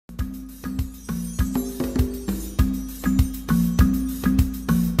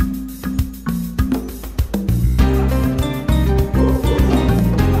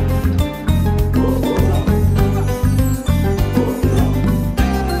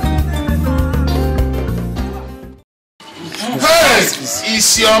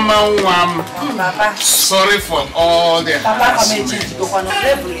Sorry for all the harassment. You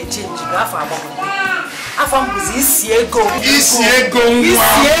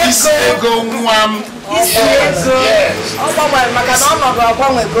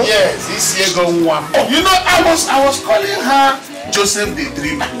know, I was calling her Joseph the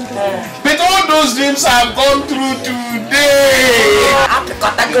Dreamer. But all those dreams have gone through today.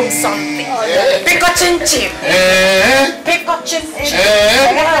 Something.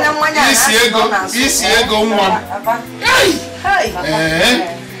 This year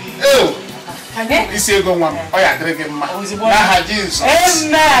go one. Oh yeah, drink him. Nah, Jesus.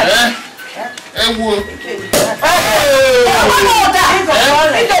 Amen.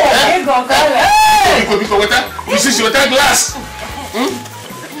 This is your glass.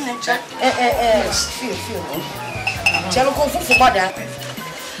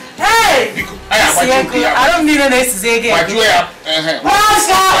 Hey! I don't need an S again.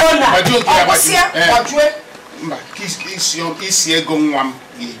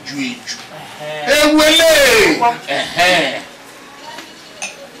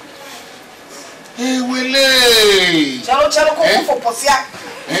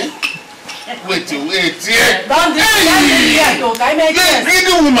 Wait, yeah. Don't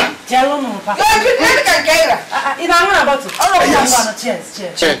greedy woman.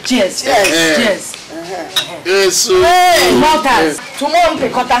 Cheers. Yes. Hey, Maltas. Tomorrow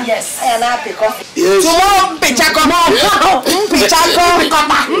picota. Yes. And I pick up. Yes. Tomorrow pichaco.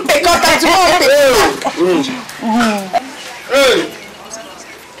 Picota.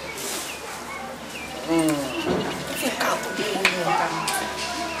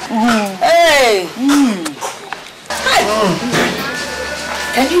 Hey. Hey!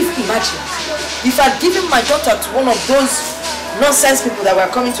 Can you imagine if I'd given my daughter to one of those nonsense people that were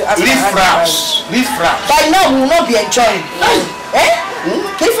coming to ask me? Leave fraps. By now we will not be enjoying.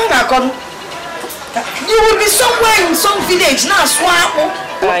 You will be somewhere in some village now.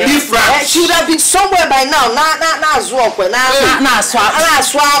 Leave fraps. She would have been somewhere by now.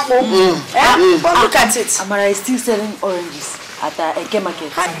 Look at it. Amara is still selling oranges at the Eke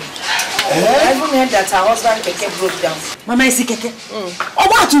market. I even heard that her husband Keke broke down. Mama is Keke. Oh,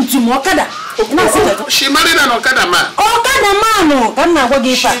 what to Okada? She married an Okada man. Okada man, I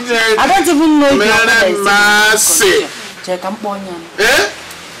don't even know if check am ponyan.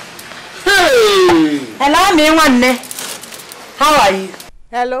 Hey. Hello, me one. How are you?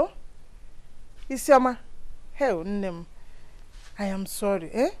 Hello. Isioma. Hell, Nim. I am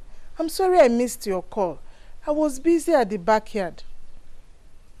sorry. I'm sorry I missed your call. I was busy at the backyard.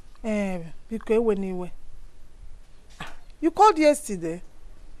 Because when you called yesterday.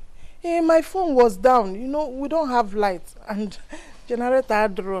 My phone was down. You know, we don't have light and generator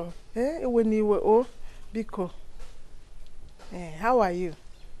draw. When you were Biko. How are you?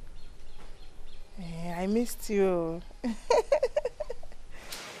 I missed you.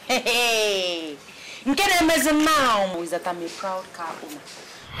 Hey, you can't imagine now is that I'm a proud car owner.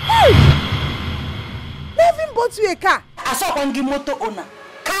 Hey! Never bought you a car. I saw on the motor owner.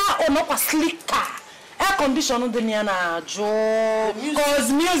 Car owner was slick car. Air conditioner on the Niana Joe.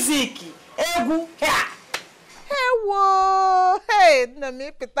 Cause music. Egu. Hey, whoa. Hey, na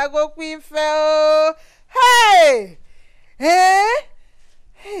me pitago queen fell. Hey. Hey,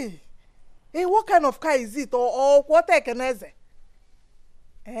 what kind of car is it? Or what I can say?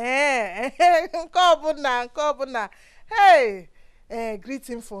 Kobuna. Hey, greet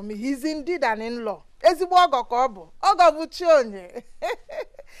him for me. He's indeed an in-law. Ezibogo kobo. Ogabuchonye.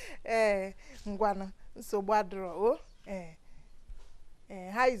 Ngwana. So badro.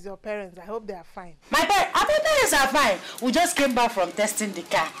 How is your parents? I hope they are fine. My parents are fine. We just came back from testing the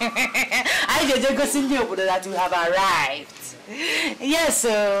car. I just go see you that you have arrived. Yes,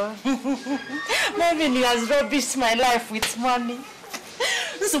 sir. Maybe he has rubbished my life with money.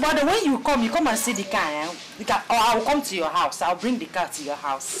 So, by the way you come and see the car. Or I'll come to your house. I'll bring the car to your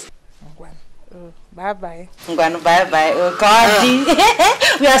house. Bye-bye. Bye-bye. Oh, God.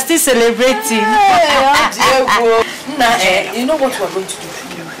 We are still celebrating. You know what we're going to do?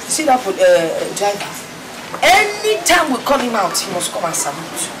 See that for driver? Anytime we call him out, he must come and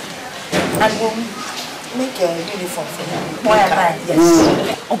salute. And we'll make a uniform for him. Yes.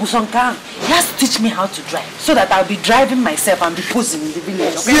 Obusonka, he has to teach me how to drive so that I'll be driving myself and be posing in the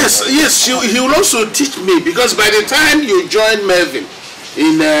village. Okay? Yes, he will also teach me because by the time you join Melvin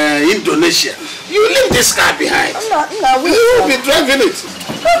in Indonesia, you leave this car behind. You will be driving it.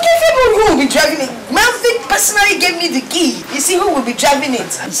 Okay, people who will be driving it. Melvin personally gave me the key. You see who will be driving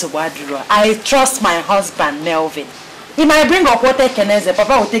it? So I trust my husband, Melvin. He might bring up water Keneze.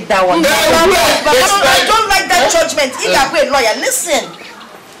 Papa will take that one. I don't like that judgment. Either way, lawyer, listen.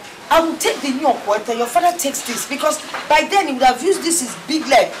 I will take the new quarter. Your father takes this because by then he would have used this his big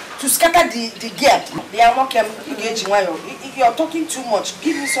leg to scatter the gear. You're talking too much.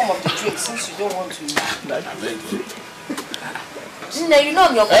 Give me some of the drinks since you don't want to. You know your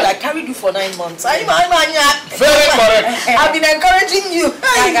mother. I carried you for 9 months. Very correct. I've been encouraging you.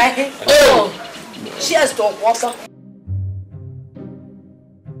 Oh, cheers to water.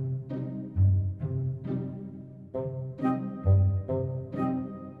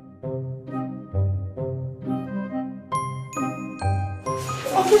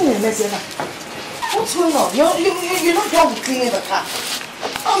 What's going on? You're not done with cleaning the car.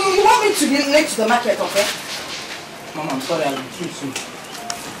 Oh, you want me to be late to the market, okay? Mom, I'm sorry, I'll be too soon.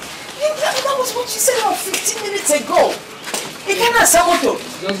 That was what you said about 15 minutes ago. You can't answer moto.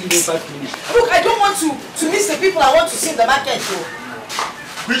 Just give me 5 minutes. Look, I don't want to miss the people I want to see in the market, though.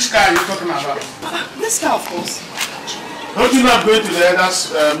 Which car are you talking about? This car, of course. Don't you not go to the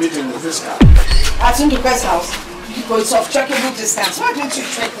elders meeting with this car? At Nduka's house. Because it's of checkable distance. Why don't you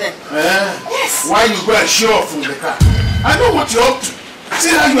check them? Yes. Why you go and show off from the car? I know what you're up to.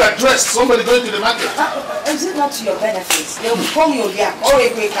 See how you are dressed. Somebody going to the market. Is it not to your benefits? They will call you there or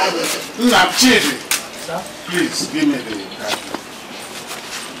a great car. I'm Chizzy. Please give me the car.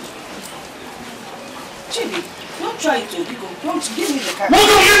 Chizzy, don't try to. Don't give me the car. No,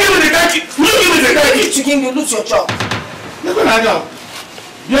 give me the car. Give me the car. If you give me, you lose your job.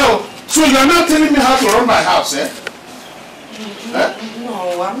 Yo, so you're not telling me how to run my house, eh?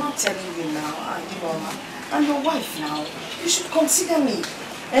 No, I'm not telling you now. I'm your wife now. You should consider me.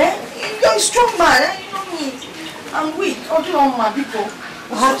 You're a strong man. You know me. I'm weak. I'll do all my people.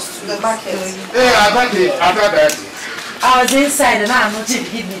 Perhaps to the market. Hey, I got that. I was inside and I'm not going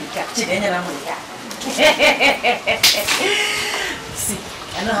to give me the car. See,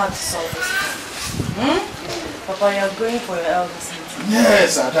 I know how to solve this. Papa, you're going for your elders meeting.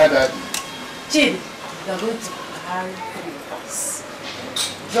 Yes, I got that. Chidi, you're going to carry 3 of us.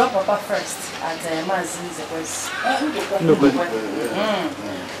 Drop Papa first at Mazi's place.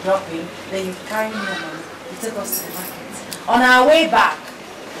 Drop him, then you carry me on. You take us to the market. On our way back,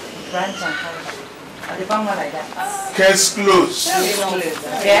 branch and carry back. At the bank like that. Case closed.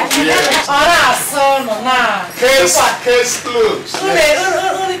 Yeah? On our son, on our. Case closed.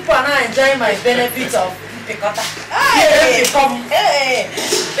 Only for now enjoying my benefits of Picota. Hey!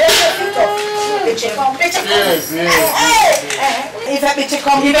 Benefit of Yes. If I be check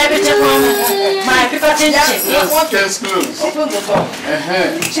on, my people change. Case closed. Open the door.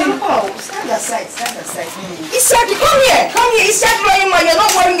 Stand aside. He said, come here. He said, you're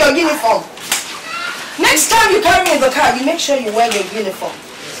not wearing your uniform. Next time you carry me in the car, you make sure you wear your uniform.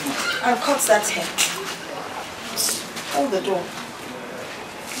 And cut that hair. Hold the door.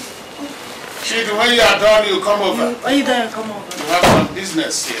 Chidi, when you are done, you come over. Are you done? Come over. You have some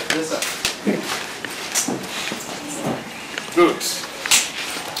business here. Yes, sir. Good.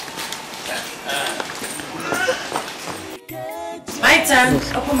 My turn.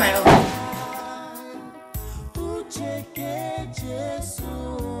 Open my oven.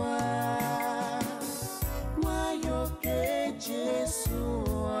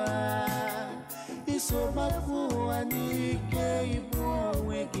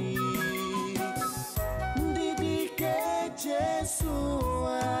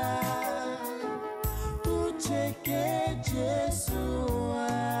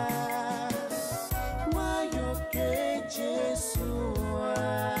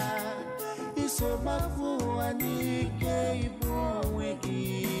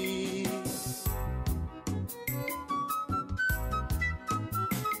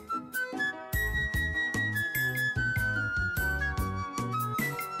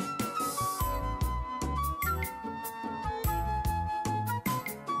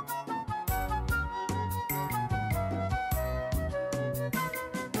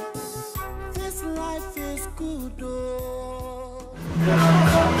 Life is good, oh.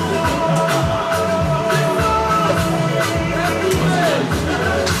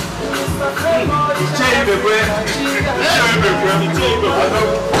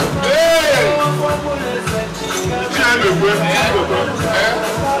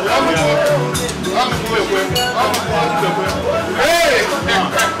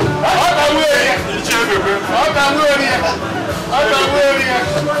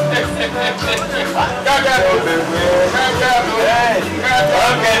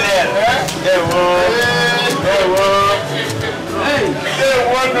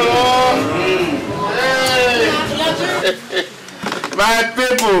 My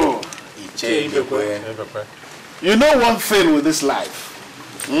people, you know one thing with this life,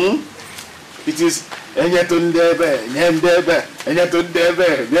 it is Enyatundebe, Nyendebe,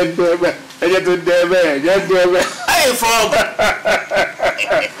 Enyatundebe, Nyendebe, Enyatundebe, Nyendebe. Hey, frog!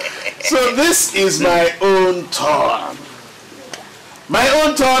 So this is my own turn. My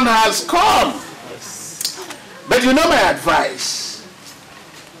own turn has come. But you know my advice.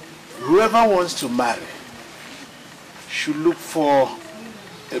 Whoever wants to marry should look for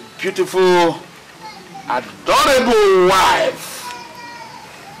a beautiful, adorable wife,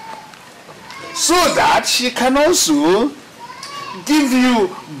 so that she can also give you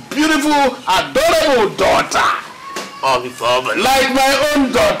beautiful, adorable daughter. Like my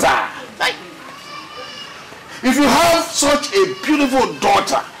own daughter. If you have such a beautiful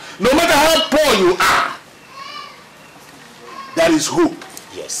daughter, no matter how poor you are, there is hope.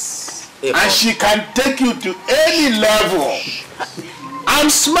 Yes. And she can take you to any level. I'm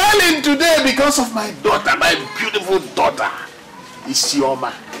smiling today because of my daughter, my beautiful daughter,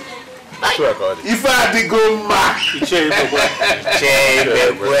 Isioma. If I did go ma,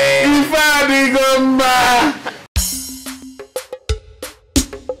 if I did go ma.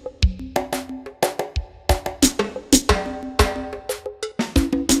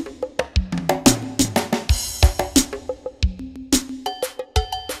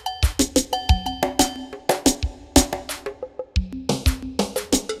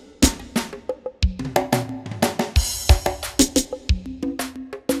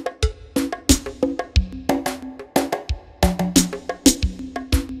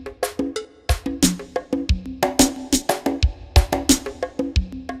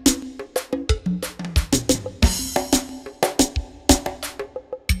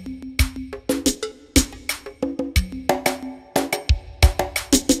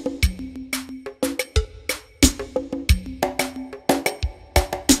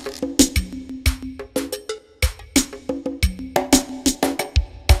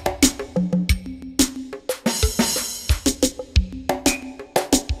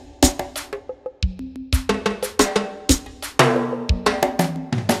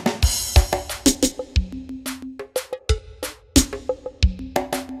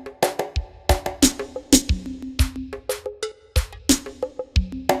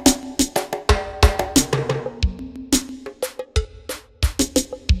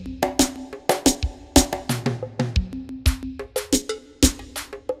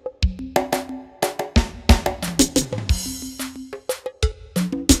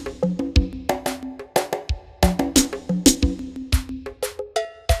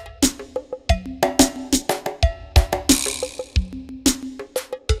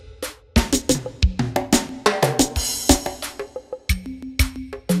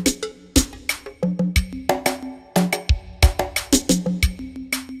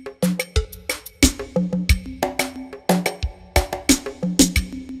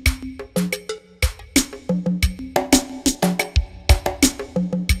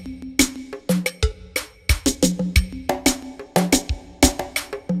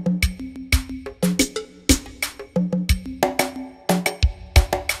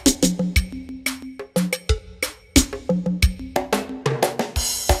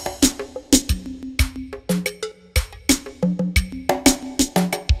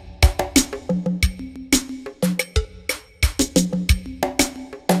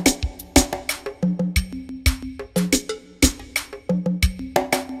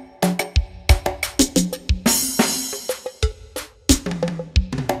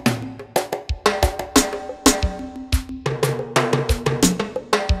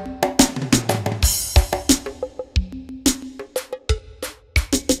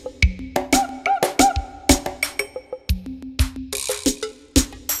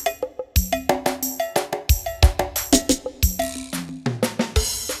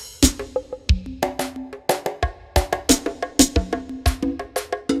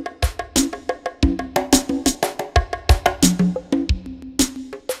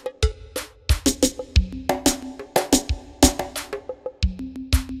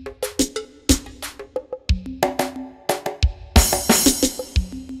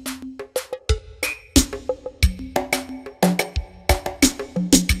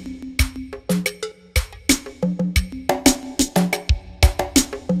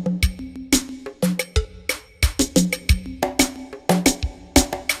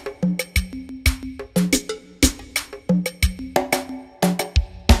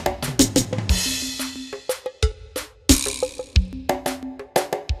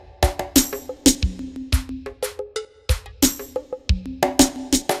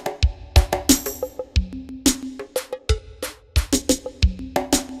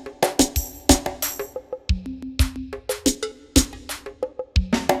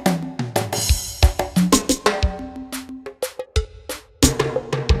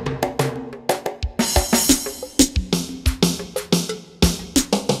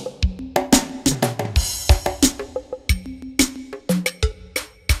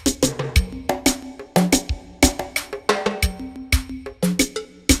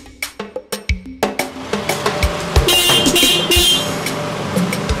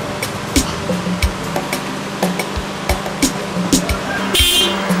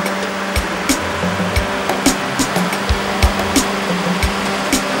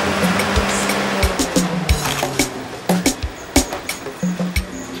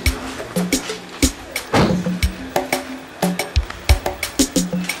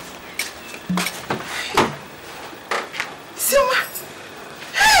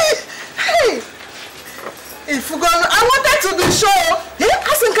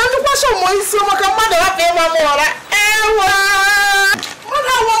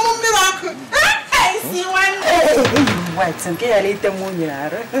 white. And can I later moon?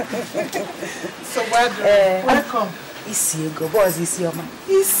 So welcome. Isiego, boss Isioma.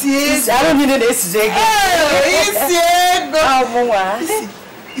 Isiego. I don't mean this is again. Isiego. Oh, Mwa.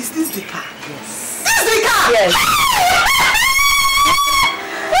 Is this the car? Yes. This is the car? Yes.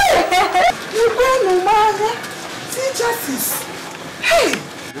 You go no man. See justice. Hey,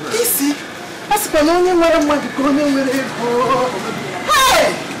 Isi. That's the only one who can go with it. Hey.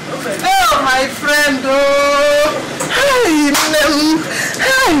 Oh, my friend. Oh.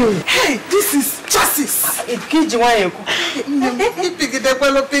 Hey, this is justice. It killed you while you pick it up,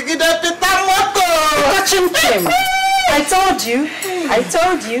 I told you. I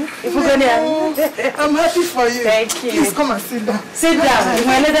told you. If we're gonna I'm happy for you. Thank you. Please come and sit down. Sit down. In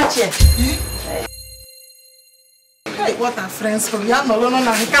my leather chair. Hey, what are friends from? You have no loan on the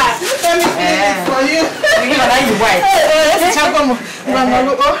car. Let me feel it for you. You know that you white. Let's check on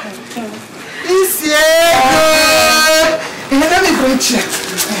this year. Let me bring check.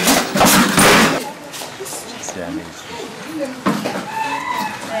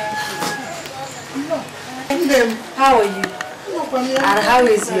 How are you? And how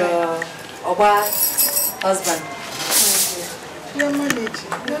is your Oba husband? You're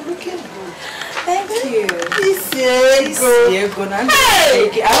managing. You're looking good. Thank you. Isiego.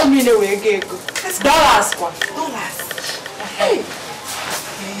 Hey! I don't mean the way you go. Dollars. Hey!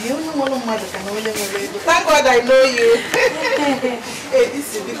 You know one of my thank God I know you. Hey, this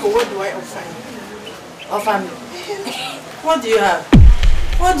is because what do I offer you? Offer me? What do you have?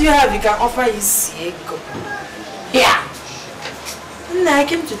 What do you have you can offer Isiego? Yeah! No, I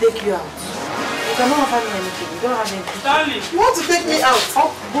came to take you out. You cannot offer me anything. You don't have anything. Darling, you want to take me out?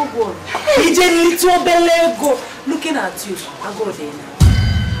 Oh, go. He just little belly go. Looking at you. I go there now.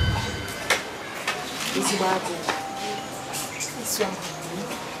 It's bad. It's your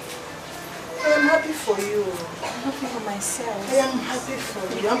I am happy for you. I'm happy for myself. I am happy for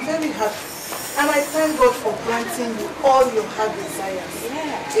you. I'm very happy. And I thank God for granting you all your heart desires.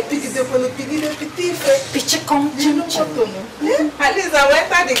 Yeah. At least I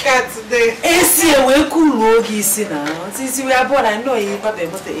went at the car today. AC, we cool now. Since we are born, I know you probably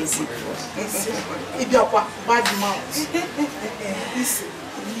bought the AC before. If you are bad mouth. Listen,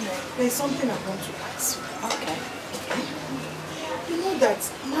 there's something I want to ask you. Okay. You know that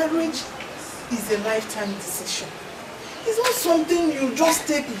marriage is a lifetime decision. It's not something you just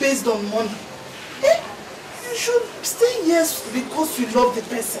take based on money. You should stay yes because you love the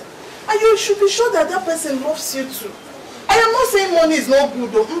person. And you should be sure that that person loves you too. I am not saying money is not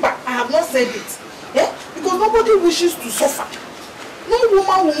good though. I have not said it. Because nobody wishes to suffer. No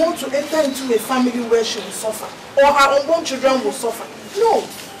woman will want to enter into a family where she will suffer. Or her unborn children will suffer. No.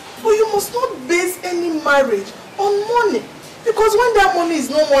 But you must not base any marriage on money. Because when that money is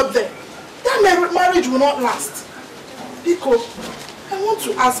no more there, that marriage will not last. Because I want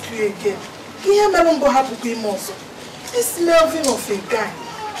to ask you again. This Melvin of a guy,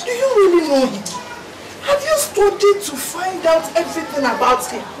 do you really know him? Have you studied to find out everything about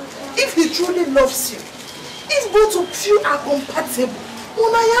him? If he truly loves you, if both of you are compatible,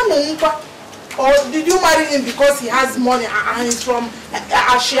 or did you marry him because he has money and he's from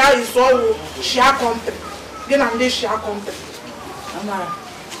Ashia, is all Shia country? Then I'm this Shia country. Amara,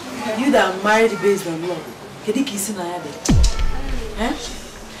 you that married based on love. Can you kiss him?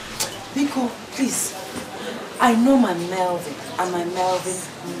 Biko, please. I know my Melvin, and my Melvin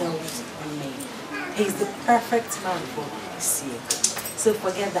knows me. He's the perfect man for Isiego. So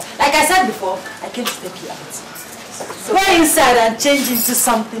forget that. Like I said before, I came to take you out. So go inside and change into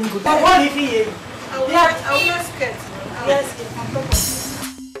something good. But what if he? I will wear skirt. Yes,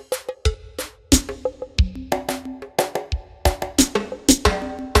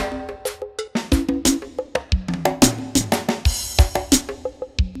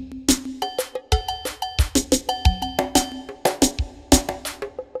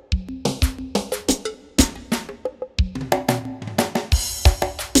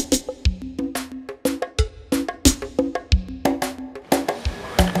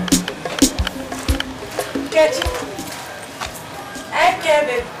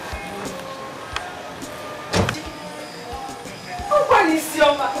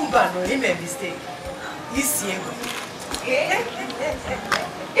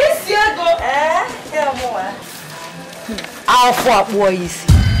 Alpha boy is.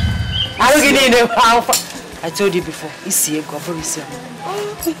 I don't get any alpha. I told you before. Isiego,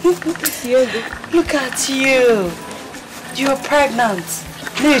 look at you. You are pregnant.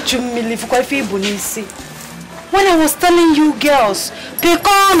 When I was telling you girls, pick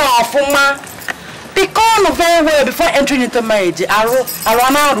pick on very well before entering into marriage. I want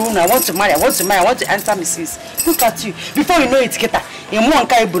to marry, I want to enter Mrs. Look at you. Before you know it,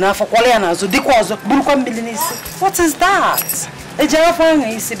 what is that?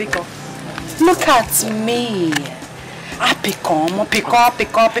 Look at me. I pick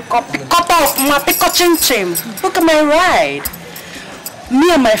up, chin. Look at my ride.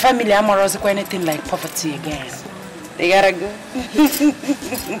 Me and my family are not anything like poverty again. They gotta go.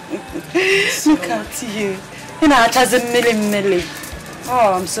 Look at you. You know, it has a milli.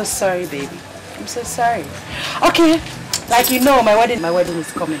 Oh, I'm so sorry, baby. I'm so sorry. Okay, like you know, my wedding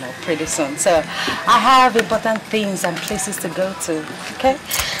is coming up pretty soon. So I have important things and places to go to. Okay?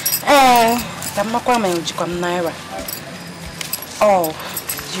 Oh,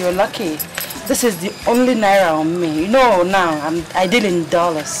 you're lucky. This is the only naira on me. You know now, I deal in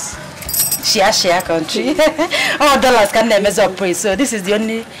dollars. Share country. Oh, dollars can never measure praise. So this is the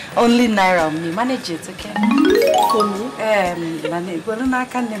only naira on me. Manage it, okay? For me? Manage. Well, no, I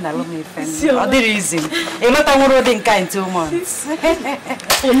can't allow me friend. The reason. A lot of more than kind 2 months.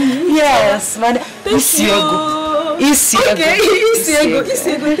 Yes, man. Easy go. Okay, easy go.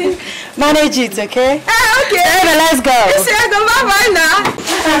 Manage it, okay? Okay. Let's go. Easy go. Bye now.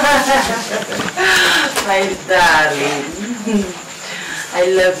 My darling. I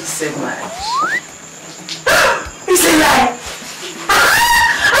love you so much. It's a lie.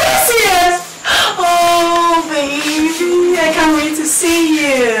 Are you serious? Oh, baby, I can't wait to see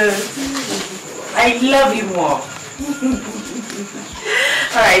you. I love you more.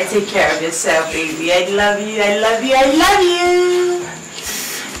 All right, take care of yourself, baby. I love you.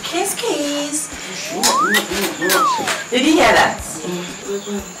 Kiss. Did you hear that?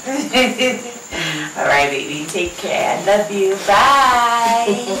 Alright, baby, take care. I love you.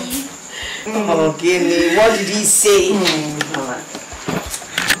 Bye. Oh, Gimme, what did he say?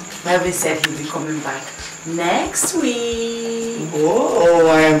 Melvin said he'll be coming back next week. Oh,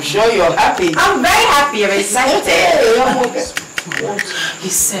 I am sure you're happy. I'm very happy. I'm excited. He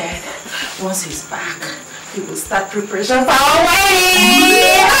said once he's back, he will start preparation for our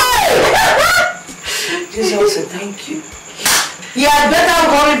wedding. Jesus, thank you. You had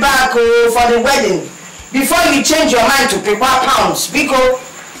better hurry back for the wedding before you change your mind to prepare pounds. Because,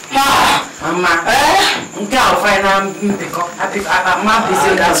 Mama,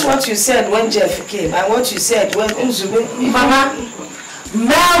 that's what you said when Jeff came, and what you said when Mama,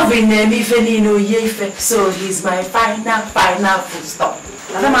 Melvin and Ifenino Yefe, so he's my final full stop.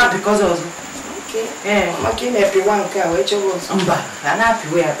 I'm happy because of okay. I'm making everyone car. Which was I'm happy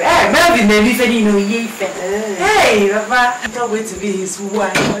where Melvin and Ifenino Yefe. Hey, Papa, I can't wait to be his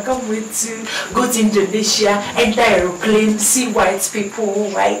wife. I can't wait to go to Indonesia, enter aeroplane, see white people,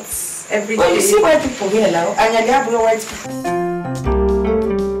 whites, everything. Well, you see white people here now, and you have no white people.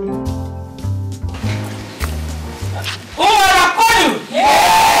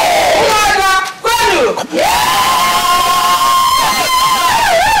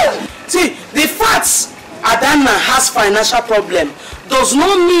 See, the fact Adana has financial problem does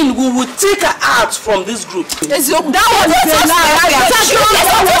not mean we will take her out from this group. That was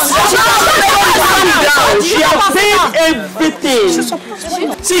She has paid everything.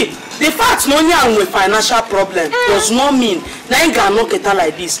 See, the fact no young with financial problem does not mean Nanga no keta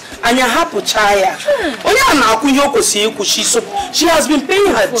like this. And you have to chaya. She has been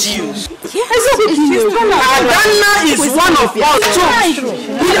paying her dues. Adana is one of us too.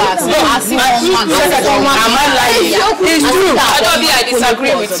 Am I lying? It's true. I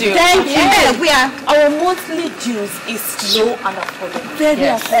disagree with you. Thank you. Our monthly dues is low and affordable.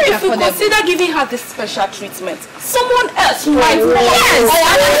 Very affordable. If you consider giving her this special treatment, someone else might want.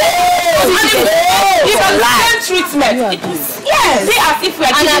 Give her the same treatment. Yes. Say as if we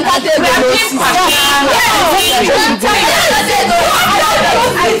are giving her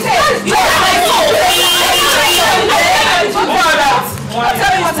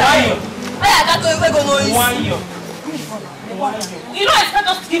you don't expect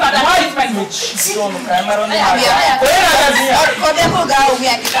us to give her that treatment.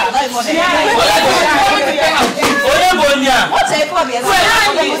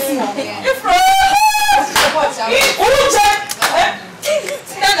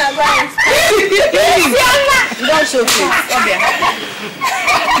 Don't show face.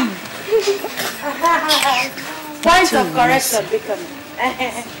 Point of correction, Bacon.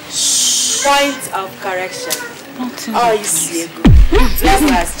 Point of correction. Oh, you see. Let's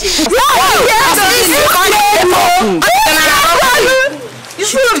last change.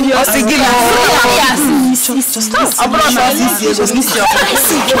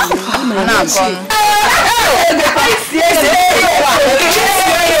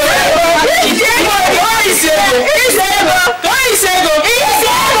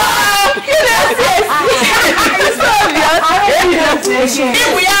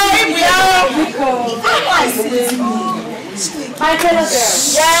 My fellow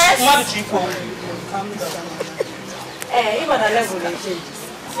girls. Yes. Hey, even a level they change.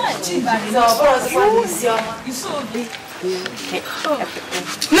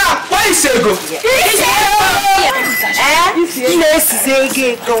 Now, why is Sego?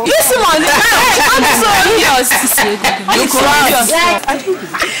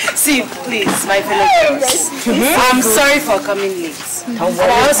 See, please, my fellow girls. I'm sorry for coming late. Don't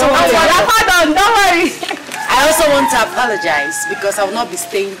worry. I also want to apologize because I will not be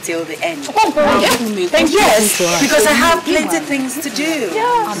staying till the end. Yes, because I have plenty of things to do.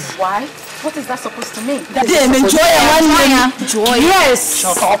 And why? What is that supposed to mean? Joy. Yes.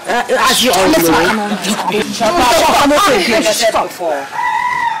 Shut up. As you always like I said before,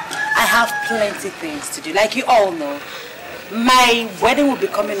 I have plenty of things to do. Like you all know, my wedding will be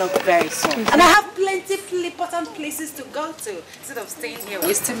coming up very soon. And I have plenty of important places to go to instead of staying here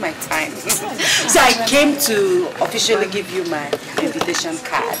wasting my time. So I came to officially give you my invitation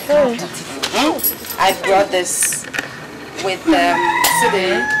card. I brought this with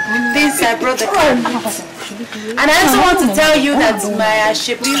this I brought the card. And I also want to tell you that my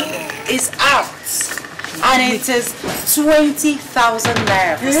Ashebi is out. And it is 20,000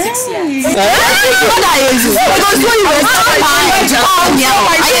 naira for 6 years.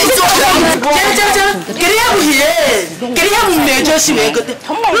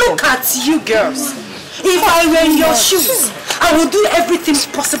 Look at you girls. If I were in your shoes, I would do everything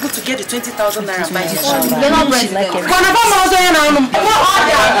possible to get the 20,000 naira by the show.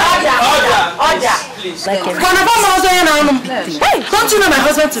 Don't you know my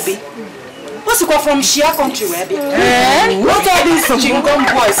husband to be? What's it called from Shia country? What are these Chingom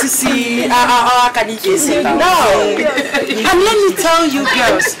boys? See, no. And let me tell you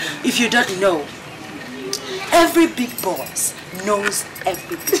girls, if you don't know, every big boss knows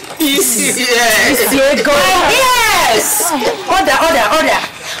everything. Yes! Order.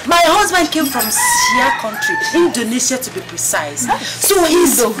 My husband came from Shia country, Indonesia to be precise. So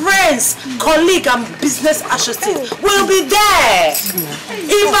his friends, colleague and business associates will be there.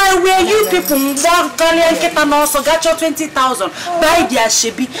 If I were you people, also got your 20,000, buy their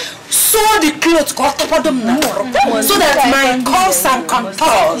shebi, sew the clothes, so that my calls and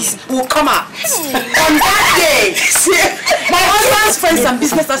contours will come out. On that day, my husband's friends and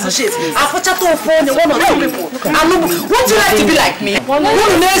business associates are for chat on phone, one or two people. Would you like to be like me?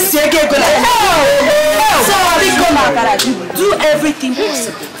 So do everything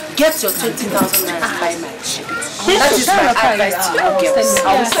possible. Get your 20,000 naira and buy my shebi. That is my advice to you girls.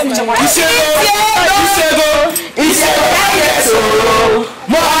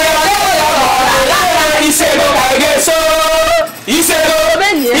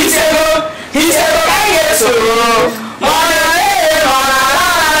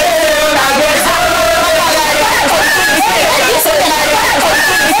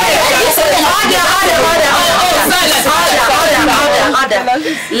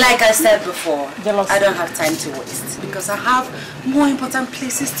 Like I said before, I don't have time to waste because I have more important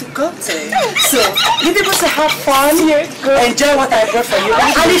places to go to. So you people should have fun, enjoy what I brought for you,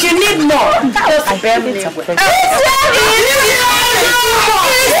 and if you need more, just bear me with.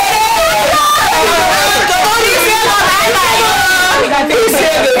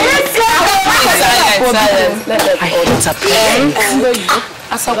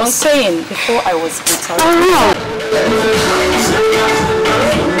 As I was saying before I was retired.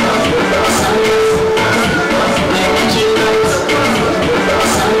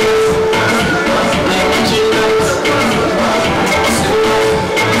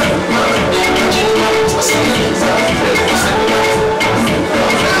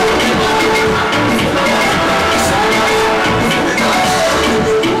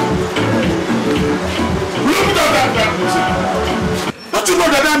 Don't you know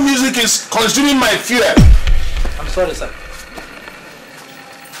that music is consuming my fuel? I'm sorry, sir.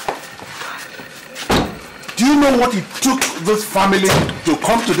 Do you know what it took this family to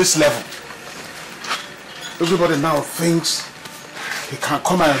come to this level? Everybody now thinks he can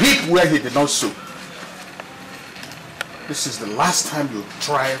come and reap where he did not sow. This is the last time you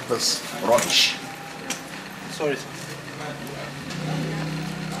try this rubbish. Sorry, sir.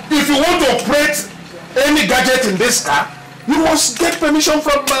 If you want to operate any gadget in this car, you must get permission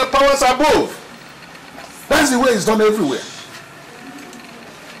from powers above. That's the way it's done everywhere.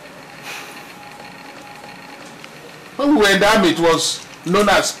 When we were in the army, it was known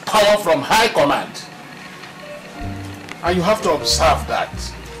as power from high command. And you have to observe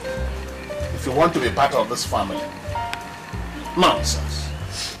that. if you want to be part of this family. Nonsense.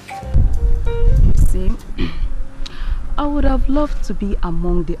 See, I would have loved to be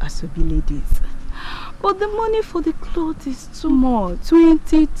among the Asobi ladies. But the money for the clothes is too much.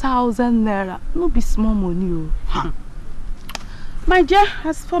 20,000 naira. No be small money. My dear,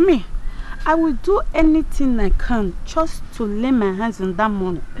 as for me, I will do anything I can just to lay my hands on that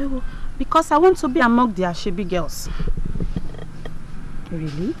money. Because I want to be among the Ashebi girls.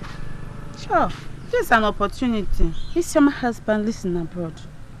 Really? Sure. This is an opportunity. His my husband lives abroad.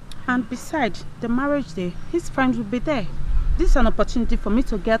 And besides, the marriage day, his friends will be there. This is an opportunity for me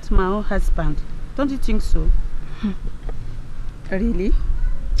to get my own husband. Don't you think so? Really?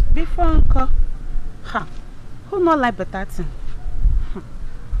 Before Uncle? Who not like better thing?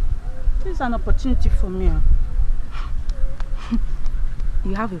 This is an opportunity for me.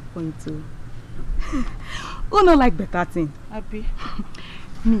 You have a point too. Who not like better thing? Happy?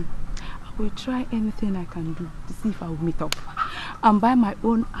 Me. I will try anything I can do to see if I will meet up and buy my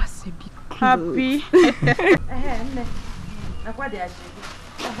own Asobi clothes. Happy?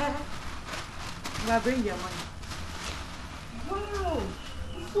 Bring your money. Wow,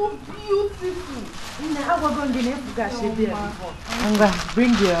 so beautiful.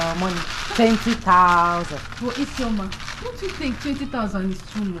 Bring your money. 20,000. For Isioma, don't you think 20,000 is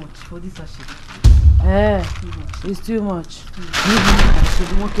too much for this Asobi? It's too much.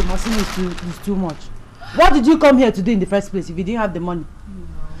 It's too much. What did you come here to do in the first place if you didn't have the money?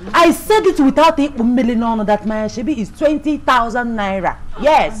 I said it without a million on that my Asobi is 20,000 naira.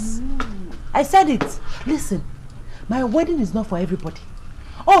 Yes. I said it. Listen, my wedding is not for everybody.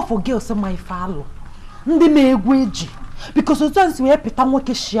 All for girls on my follow. Because sometimes we have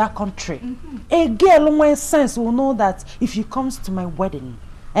to share country. A girl with sense will know that if she comes to my wedding,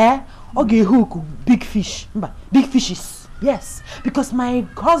 okay, hook big fish. Big fishes. Yes. Because my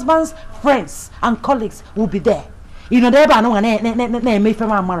husband's friends and colleagues will be there. You know, if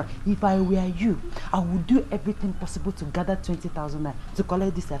I were you, I would do everything possible to gather 20,000 naira to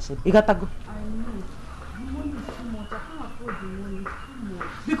collect this Asobi. You gotta go. I know. The money is too much. I can't afford the money. It's too much.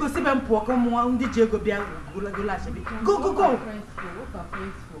 Because even poor come on the Jago go. What are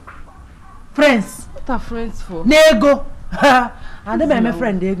friends for? Friends? What are friends for? Nego. And then my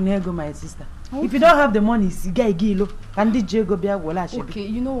friend Nego, my sister. Okay. If you don't have the money, and the Jago okay,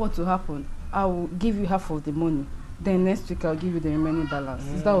 you know what will happen? I will give you half of the money. Then next week I'll give you the remaining balance.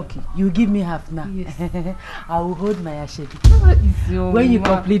 Is that okay? You give me half now. Yes. I will hold my Asobi. When you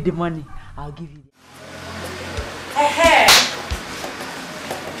complete the money, I'll give you.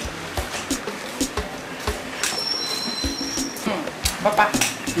 Papa.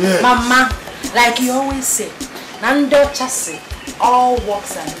 Yes. Mama, like you always say, Nando Chassis, all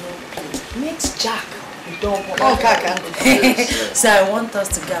works and no play. Makes Jack don't work. Yes. So I want us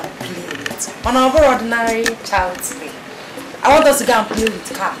to go and play with on our ordinary child today. I want us to go and play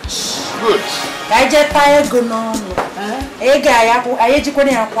with cash. Good. I just tired go no.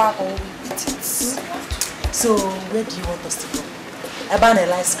 So where do you want us to go? About a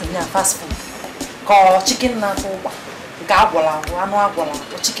light screen and fast food. Call chicken na for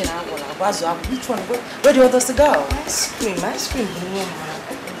chicken which one? Where do you want us to go? Ice cream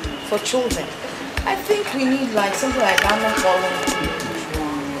for children. I think we need like something like Glamour calling.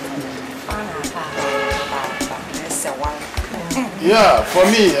 Yeah, for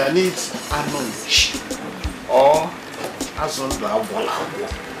me, I need Anush or Azunda.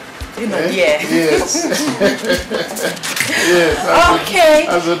 You know, yeah. Yes. Yes. Okay.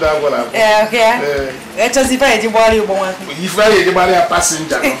 Azunda. Okay. Let's just if I did what you want. If I did a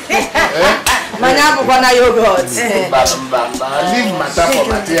passenger. My name is yogurt. Leave Madame for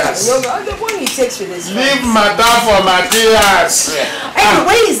Matthias. The one he takes with his Leave Madame for Matthias. Hey,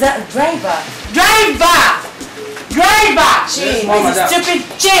 where is that driver? Yes, stupid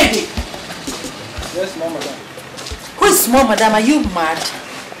kid. Yes, small madam. Who is small madam? Are you mad?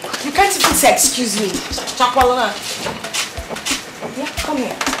 You can't even say excuse me. Chakwalana. Yeah, come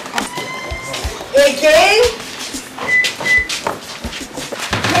here. Again.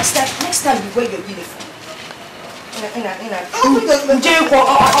 Next time you wear your uniform.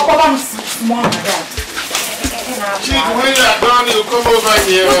 Small madam. Chick, when you are done, you come over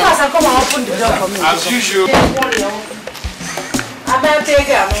here. Come and open the door for me. As usual. I'm going to take it.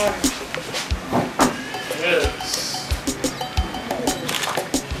 Yes.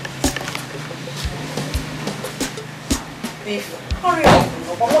 Hurry up.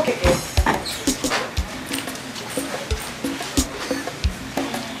 I'm okay here.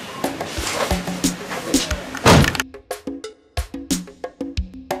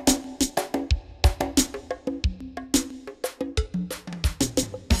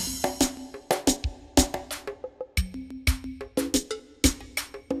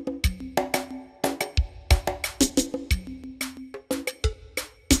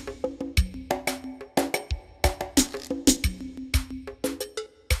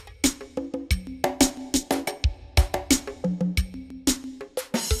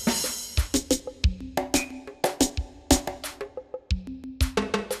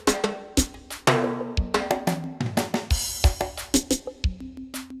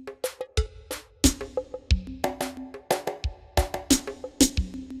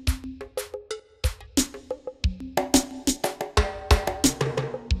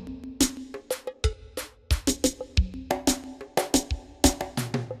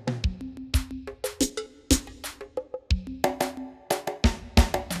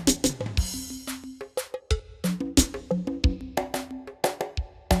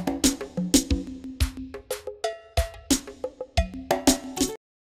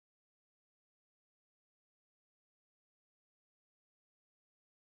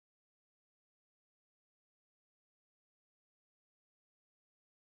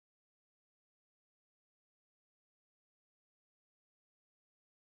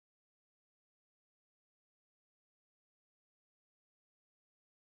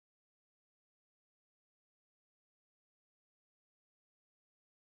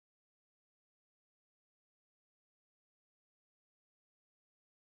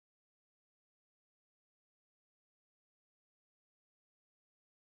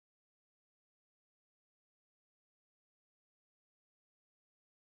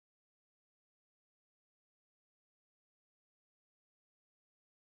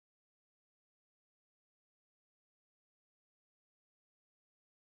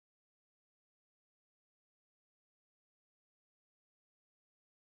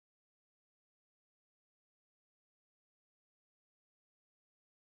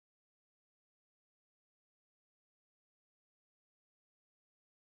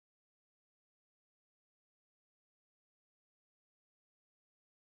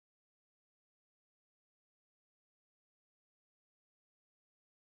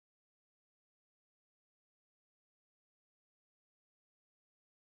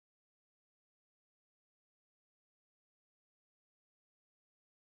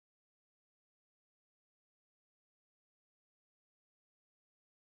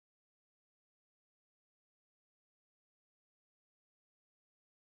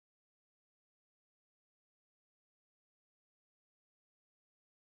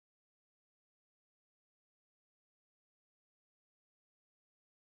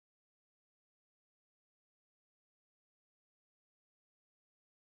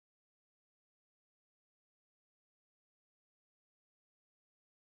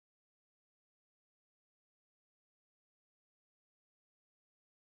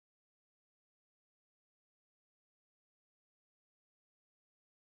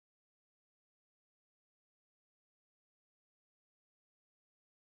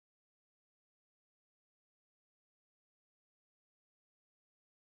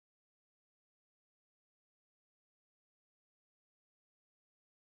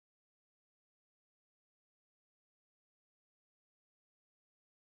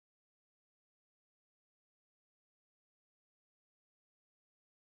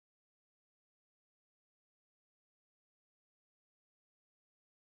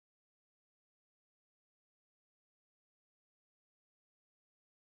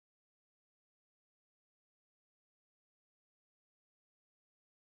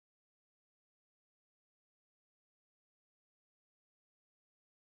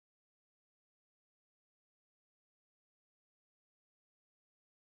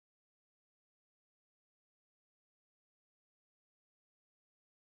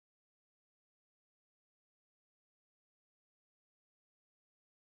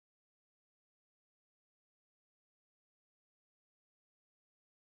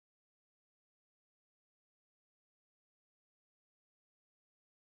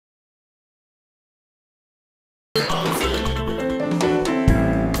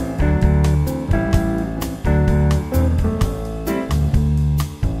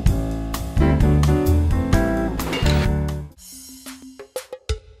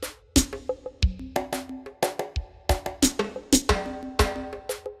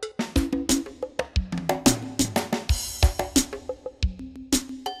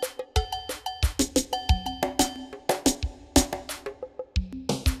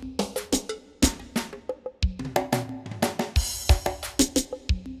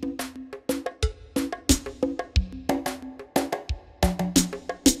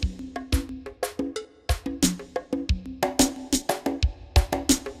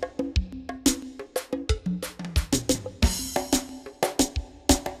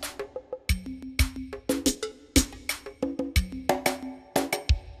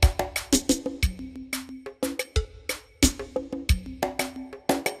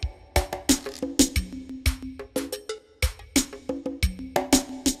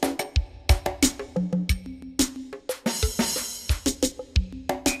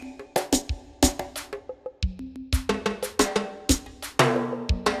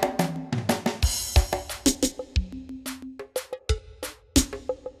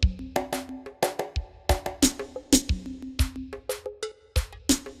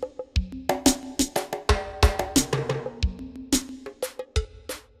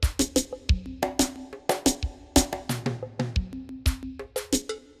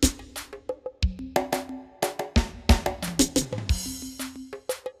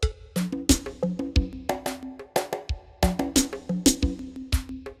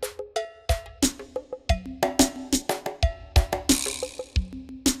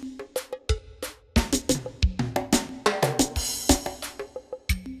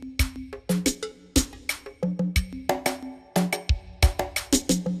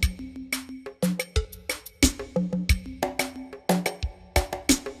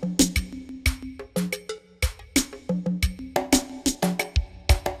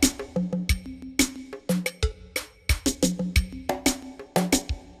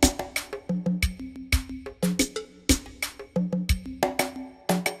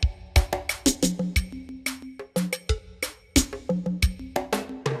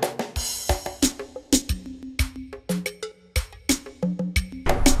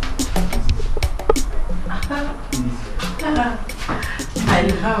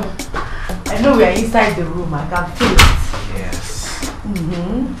 I know we are inside the room. I can feel it. Yes.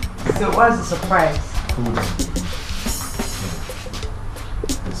 So what's the surprise? Hold on.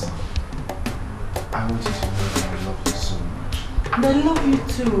 Listen. I want you to know that I love you so much. And I love you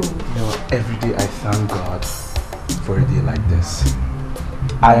too. You know, every day I thank God for a day like this.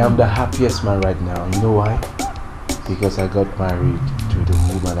 I am the happiest man right now. You know why? Because I got married to the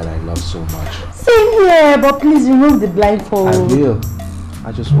woman that I love so much. Same here, but please remove the blindfold. I will.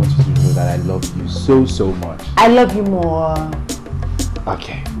 I just want you to know that I love you so, so much. I love you more.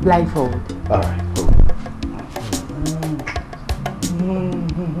 Okay. Blindfold. Alright, cool.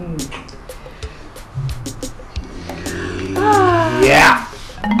 Yeah!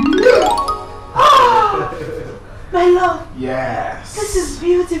 My love. Yes! This is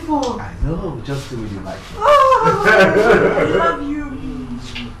beautiful. I know, just the way you like it. Oh, I love you.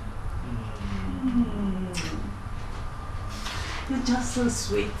 You're just so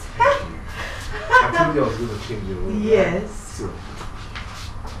sweet. I told you I was going to change your room. Yes. So.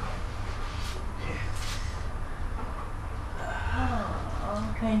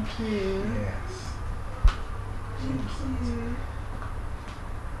 Oh, thank you. Yes. Thank you.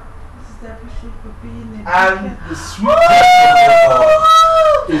 This is the appreciation for being a And the sweet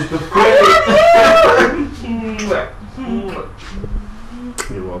is the praise.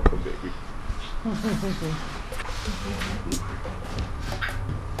 You're welcome, baby.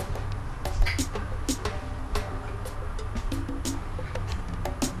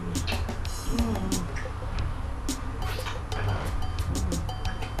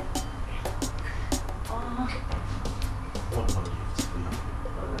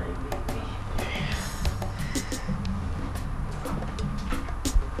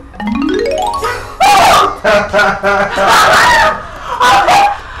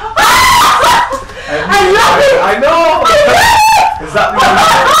 I know! Is that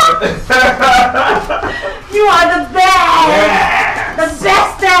You are the best! Yes. The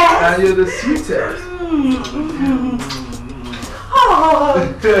bestest! And you're the sweetest. Oh,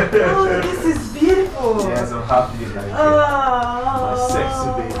 this is beautiful. Yes, I'm happy you like it. My sexy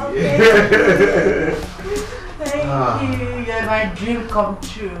baby. Thank you. You're my dream come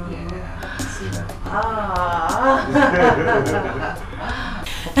true. Yeah, see that.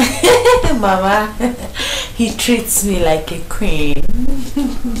 Mama, he treats me like a queen.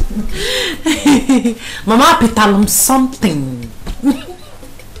 Mama, tell him something.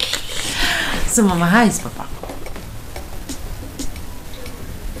 So, Mama, how is Papa?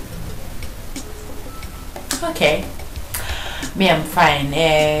 Okay. Me, I'm fine.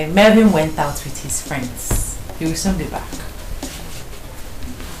 Melvin went out with his friends. He will soon be back.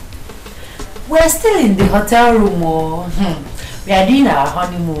 We're still in the hotel room. We are doing our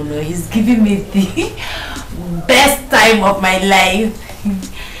honeymoon. He's giving me the best time of my life.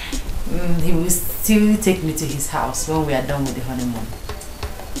 He will still take me to his house when we are done with the honeymoon.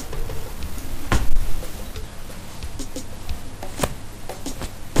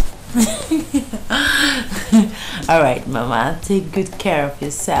 Alright, Mama. Take good care of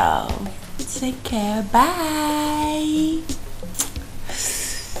yourself. Take care. Bye.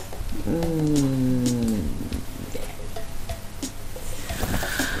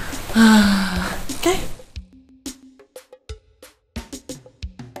 Okay.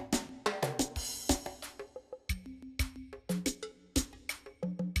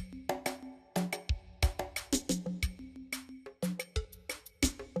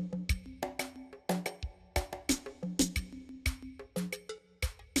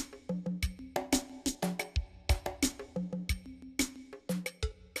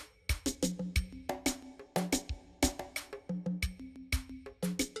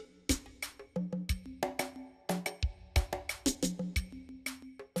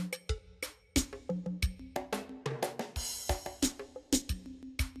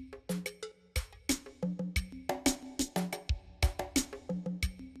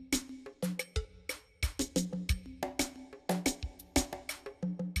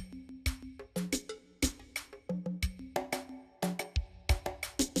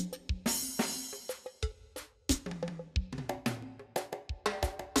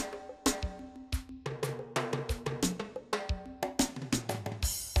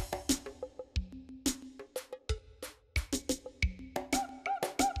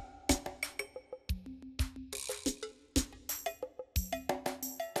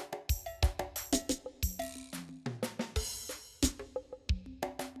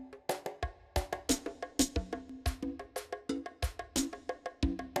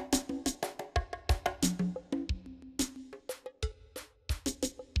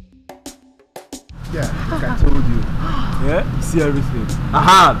 Yeah, like I told you. Yeah, you see everything.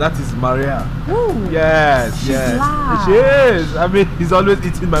 Aha, that is Maria. Ooh, yes, she is. I mean, he's always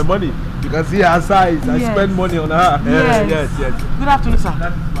eating my money. You can see her size. I spend money on her. Yes. Yes. Good afternoon, sir.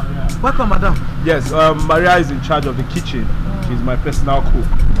 That is Maria. Welcome, madam. Yes, Maria is in charge of the kitchen. She's my personal cook.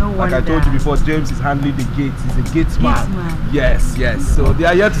 Like I told you before, James is handling the gates. He's a gate man. Yes. So they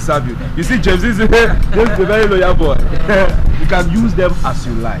are here to serve you. You see, James is a very loyal boy. You can use them as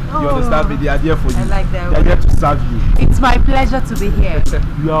you like. You understand me? They are here for you. I like that. They are here to serve you. It's my pleasure to be here.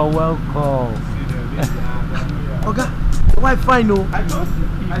 You are welcome. Okay. Why fine, no?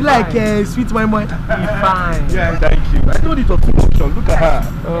 Like sweet my mind. Fine. Yeah, thank you. I told you to promotion. Look at her.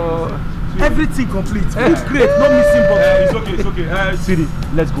 Everything complete. Great. No missing box. It's okay. Siri,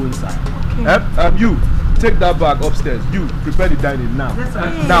 let's go inside. Okay. You take that bag upstairs. You prepare the dining now.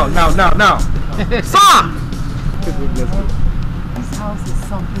 Now. Sir! Let's go. This house is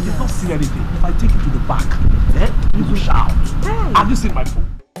something. You've not seen anything. If I take you to the back, you will shout. Hey. Have you seen my phone?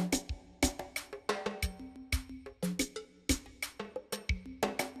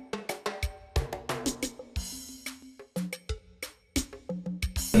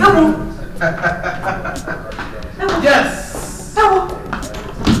 Yes!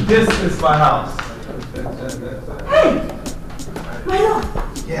 This is my house. Hey! My lord!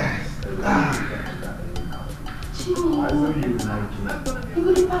 Yes. Chimo. I know you like it. You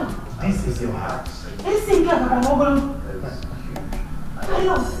go to pound. This is your house. This thing like a mobile. My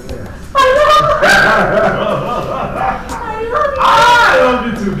lord! I love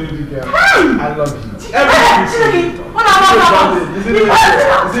you too, baby girl. I love you. Everything.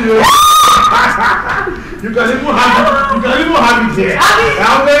 You can even have it here.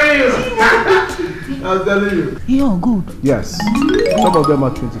 I'm telling you. I'm telling you. You're good. Yes. Some of them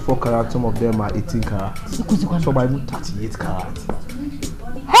are 24 karat, some of them are 18 karat. Some are even 38 karat.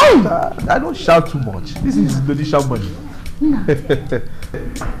 Hey! I don't shout too much. This is Indonesian money. Hey!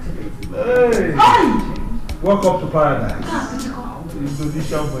 Welcome to paradise.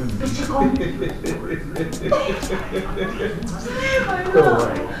 Indonesian money.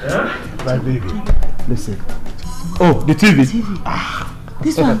 My baby. Listen. Oh, the TV.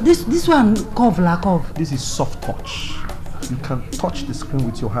 This one curve. This is soft touch. You can touch the screen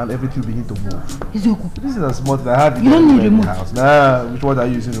with your hand, everything will begin to move. This is a small thing. I have it. You don't need in remote. the house. Nah, which one are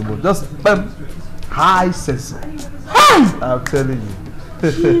you using remote? Just high sensor. I'm telling you.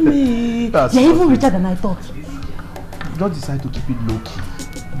 You're even richer than I thought. Don't decide to keep it low key.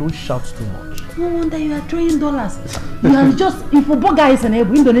 Don't shout too much. No wonder you are throwing dollars. You are just, if a burger is an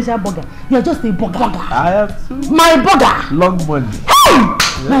Indonesia burger, you are just a burger. I have too. My burger. Long money. Hey!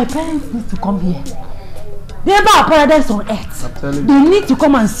 Yeah. My parents need to come here. They have a paradise on earth. I'm telling you. They need to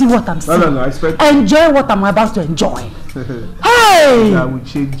come and see what I'm seeing. No, I expect. Enjoy what I'm about to enjoy. Hey! That will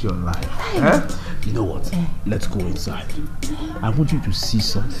change your life. Hey. You know what? Let's go inside. I want you to see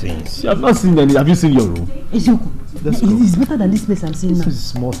some things. I've not seen any. Have you seen your room? It's better than this place I'm seeing now. This is a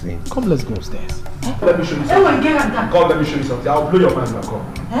small thing. Come, let's go upstairs. Let me show you something. Come, let me show you something. I'll blow your mind now.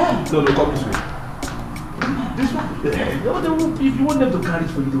 Come. No, come this way. This one? If you want them to carry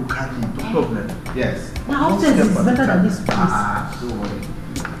it for you, they'll carry it. No problem. Yes. Now, upstairs is better than this place. Don't worry.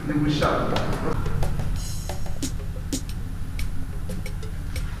 Let me shout.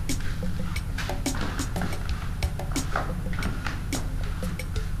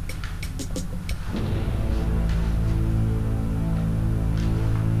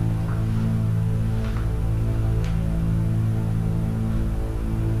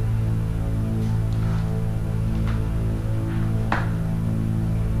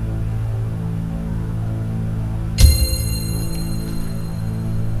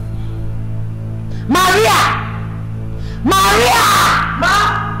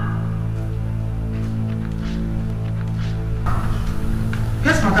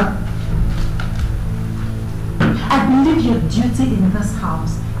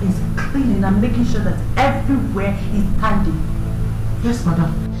 Making sure that everywhere is tidy. Yes,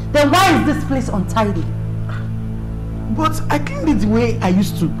 madam. Then why is this place untidy? But I cleaned it the way I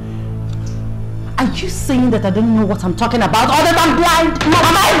used to. Are you saying that I don't know what I'm talking about or that I'm blind? No,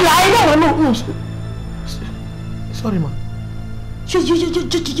 am I blind? No. Sorry, ma. You're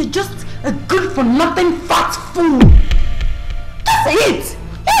just a good for nothing fat fool. That's it.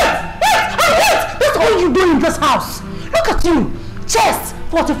 Eat. That's all you do in this house. Look at you. Chest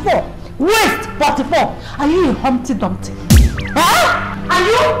 44. Waist 44. Are you a Humpty Dumpty? Huh? Are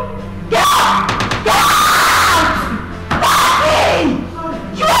you? Get out!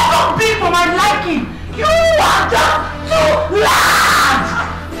 You are so big for my liking. You are just too large.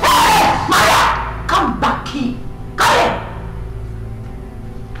 Hey, Maria, come back here. Come here.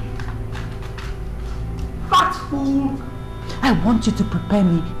 want you to prepare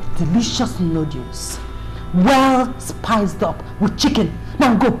me delicious noodles, well spiced up with chicken.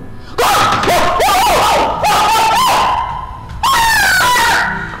 Now go. Go!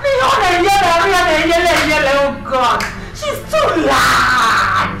 Oh God, she's too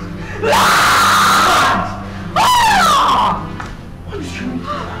loud! Loud!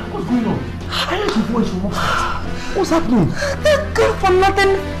 What's going on? I heard your voice from upstairs. What's happening? That good for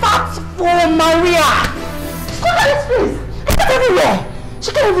nothing fat for Maria. Look at this place. It's everywhere.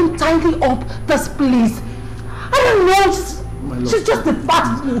 She can't even tidy up this place. I don't know. She's just a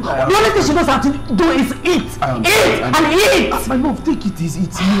fat fool. The only thing she knows how to do is eat. Eat and eat. My love, take it easy.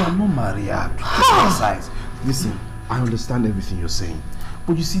 It's me. I'm not Maria. Besides, listen, I understand everything you're saying.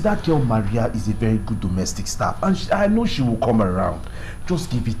 But you see, that girl Maria is a very good domestic staff. And I know she will come around.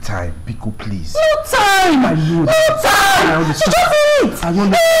 Just give it time. Biko, please. No time! I know. No time! I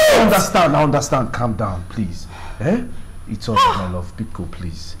understand. I understand. Calm down, please. Eh? It's all right, my love. Biko,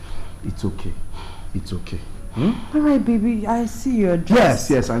 please. It's okay. It's okay. Alright, baby. I see your dress.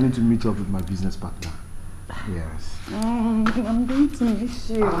 Yes. I need to meet up with my business partner. Yes. I'm going to miss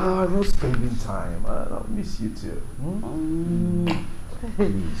you. I'm not spending time. I'll miss you too.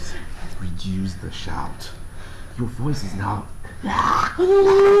 Please, reduce the shout. Your voice is now...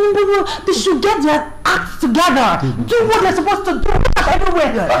 They should get their acts together. Do what they're supposed to do.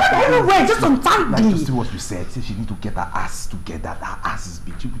 Everywhere. Just on time. Like to see what you said. Say she need to get her ass together. Her ass is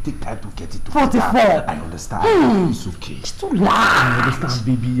big. She will take time to get it together. 44. I understand. It's okay. It's too loud. I understand,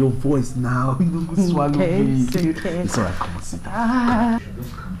 baby. Your voice now. You don't go swallow me. It's alright. Come on, sit down.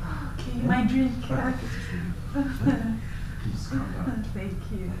 Okay, my drink. Please calm down. Thank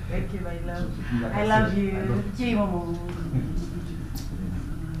you, my love. I love you.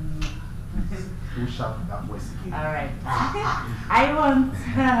 Don't shout with that voice again. Alright. I won't.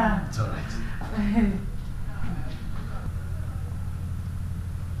 It's alright.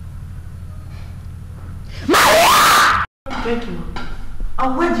 Maria! Thank you.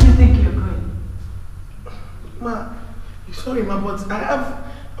 And where do you think you're going? Ma, sorry ma, but I have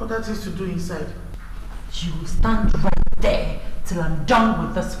other things to do inside. You will stand right there till I'm done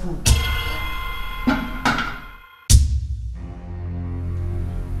with this food.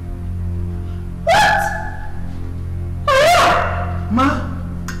 What? Maria! Ma?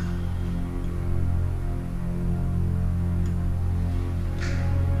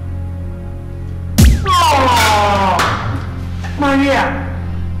 Oh! Maria!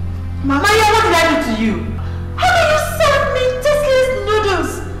 Maria, what did I do to you? How can you serve me tasteless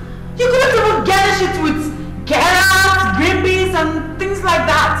noodles? You couldn't even garnish it with carrots, green beans, and things like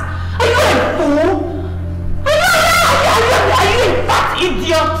that. Are you a fool? Are you a fat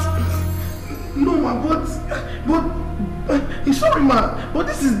idiot? No ma, but sorry ma, but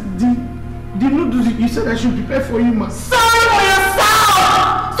this is the noodles you said I should prepare for you ma. Sorry for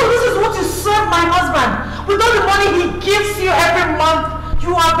yourself! So this is what you serve my husband? With all the money he gives you every month,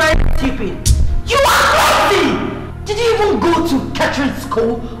 you are very stupid. You are crazy! Did you even go to catering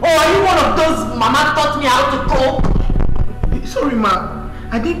school? Or are you one of those mama taught me how to cook? Sorry ma,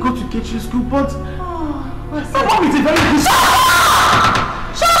 I didn't go to catering school, but my mom is a very good...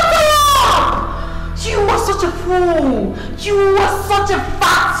 Shut up! You are such a fool! You are such a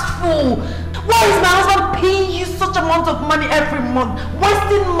fat fool! Why is my husband paying you such amount of money every month?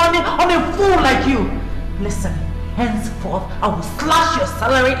 Wasting money on a fool like you? Listen, henceforth, I will slash your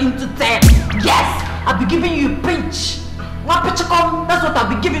salary into 10. Yes! I'll be giving you a pinch. One pinch come, that's what I'll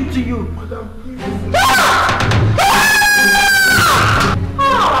be giving to you. Madam, please.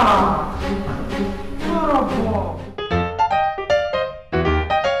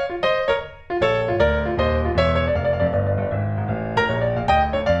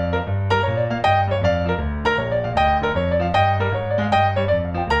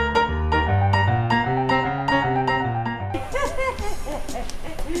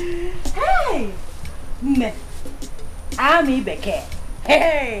 Hey! Me. I'm Beke.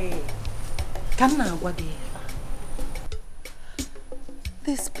 Hey! Come now, what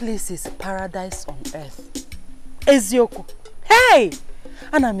this place is paradise on earth. Eziokwu. Hey!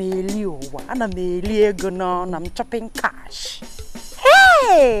 I'm chopping cash.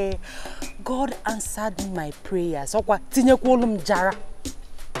 Hey! God answered my prayers.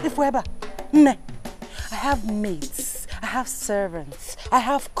 If ever, I have mates, I have servants, I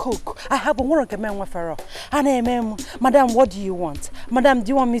have cook, I have a work and Madam, what do you want? Madam, do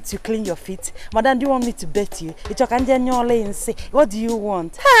you want me to clean your feet? Madam, do you want me to bet you? What do you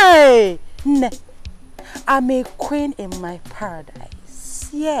want? Hey! I'm a queen in my paradise.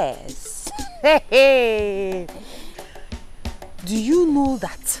 Yes. Hey. Do you know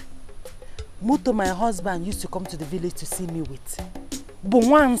that motor my husband used to come to the village to see me with. But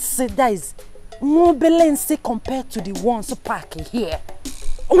once that is no balance compared to the ones who park here.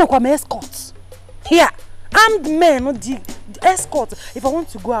 Oh, I'm escort. Here, armed men, not the escort. If I want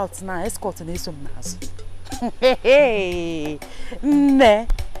to go out now, escort and some nas. Hey, ne.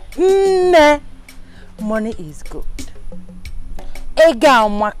 Money is good. Ega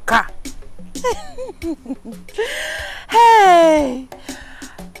maka. Hey,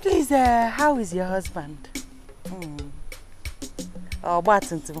 please, how is your husband? Oh,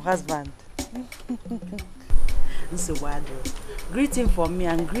 what's into my husband? So what? Greet him for me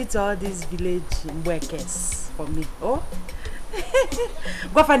and greet all these village workers for me. Oh,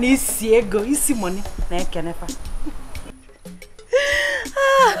 go for this go. You see money? Na kenefa.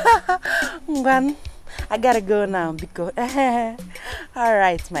 I gotta go now because. All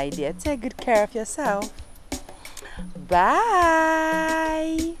right, my dear. Take good care of yourself.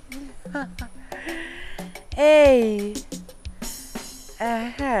 Bye. Hey.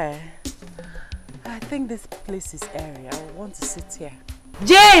 I think this place is airy. I want to sit here.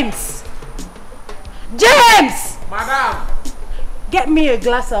 James! James! Madam! Get me a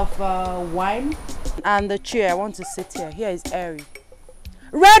glass of wine and the chair. I want to sit here. Here is airy.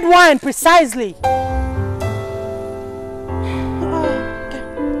 Red wine, precisely.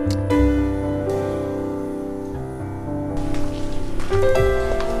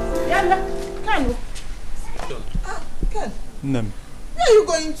 Ken. Where are you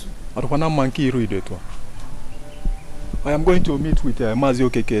going to? I am going to meet with Mazi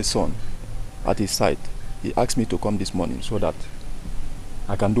Okeke's son at his site. He asked me to come this morning so that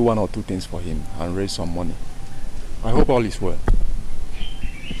I can do one or two things for him and raise some money. I hope all is well.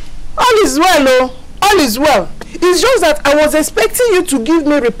 All is well, oh. All is well. It's just that I was expecting you to give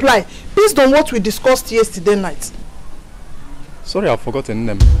me a reply based on what we discussed yesterday night. Sorry, I've forgotten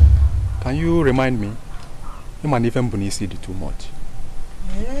them. Can you remind me? You might even Bunisi did too much.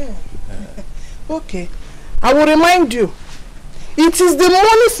 Yeah. Okay. I will remind you. It is the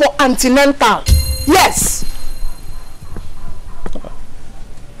money for antenatal. Yes.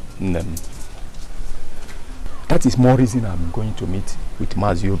 That is more reason I'm going to meet with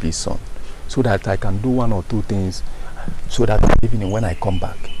Maziobi's son, so that I can do one or two things, so that evening when I come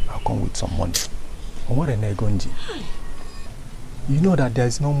back, I'll come with some money. You know that there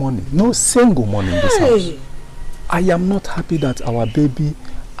is no money, no single money in this house. I am not happy that our baby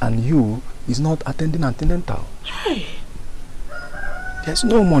and you is not attending antenatal. There's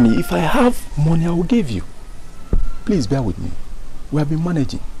no money. If I have money, I will give you. Please bear with me. We have been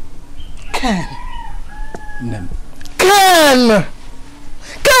managing. Ken! Ken!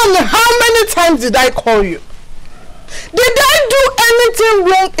 Ken, how many times did I call you? Did I do anything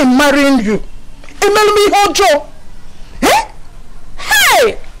wrong in marrying you? Eh?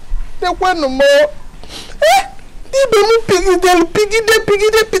 Hey! There were no more. Eh?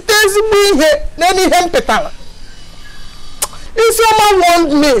 If someone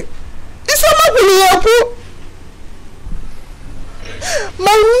wants me, if someone will help you.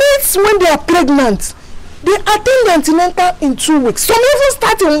 My mates, when they are pregnant, they attend antenatal in 2 weeks. Some even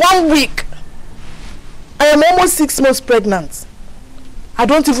start in 1 week. I am almost 6 months pregnant. I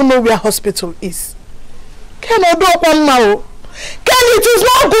don't even know where hospital is. Ken, I don't want now. Ken, it is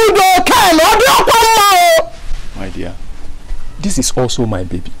not good, oh, Ken, I don't want now. My dear, this is also my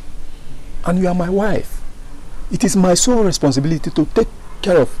baby. And you are my wife. It is my sole responsibility to take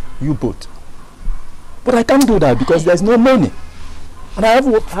care of you both. But I can't do that because there's no money. And I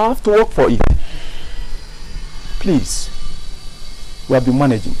have to work for it. Please, we have been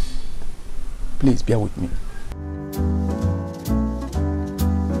managing. Please bear with me.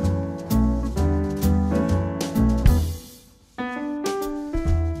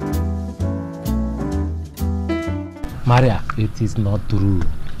 Maria, it is not true.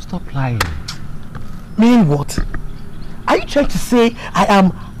 Stop lying. Mean what? Are you trying to say I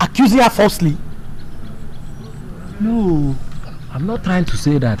am accusing her falsely? No, I'm not trying to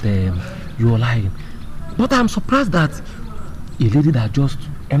say that you're lying. But I'm surprised that a lady that just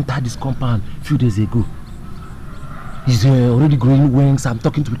entered this compound a few days ago is already growing wings. I'm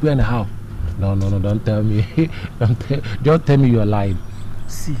talking to people anyhow. No, don't tell me. Don't tell me you're lying.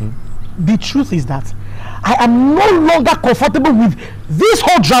 See, the truth is that I am no longer comfortable with this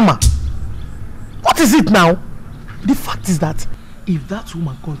whole drama. What is it now? The fact is that if that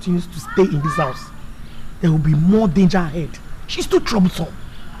woman continues to stay in this house, there will be more danger ahead. She's too troublesome.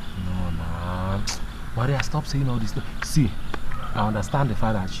 No. Maria, stop saying all this. See, I understand the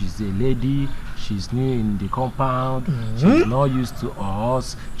fact that she's a lady, she's new in the compound, she's not used to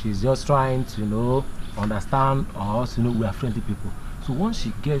us, she's just trying to, understand us, we are friendly people. So once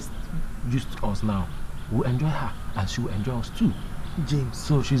she gets used to us now, we'll enjoy her and she will enjoy us too. James.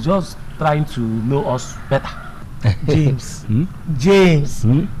 So she's just trying to know us better. James. James.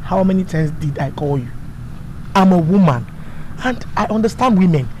 How many times did I call you? I'm a woman and I understand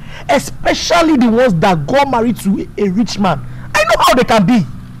women, especially the ones that got married to a rich man. I know how they can be.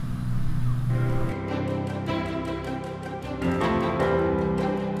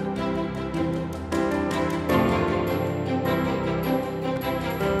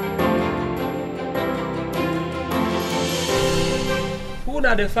 Who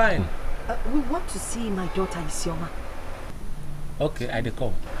are they fine? We want to see my daughter Isioma. Okay, I dey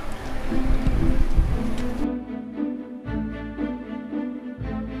call.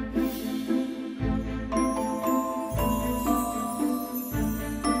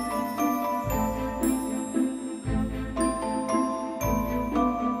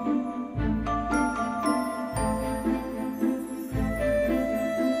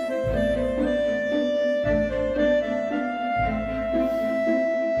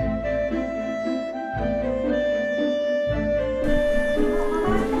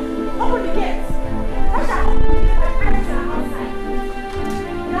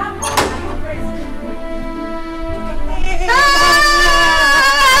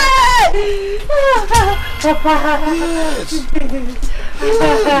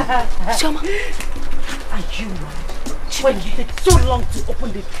 Isioma, are you mad? When you take so long to open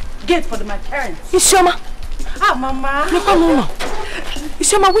the gate for my parents? Isioma! Ah, Mama! No.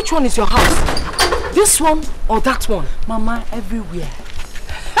 Isioma, which one is your house? This one or that one? Mama, everywhere.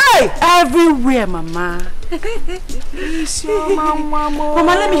 Hey! Everywhere, Mama. Isioma, Mama.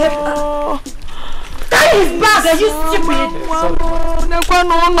 Mama, let me help you. That is bad, are you stupid?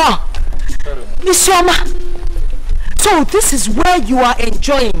 No. Isioma, so this is where you are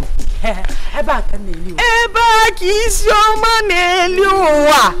enjoying. Eba Isioma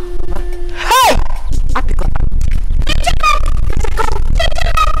Neliwa. Hey!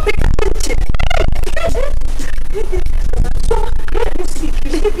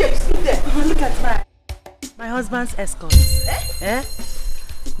 Look at my husband's escorts. Eh?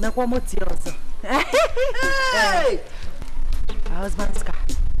 Hey! My husband's car.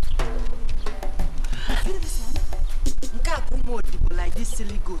 Like this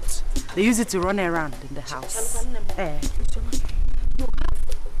silly goat. They use it to run around in the house. You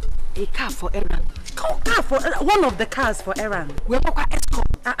have a car for errand. One of the cars for errand. We're not escort.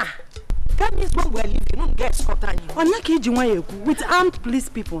 That means when we're leaving, we don't get escort anymore. With armed police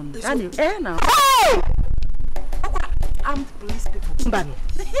people. Now. Hey! Armed police people.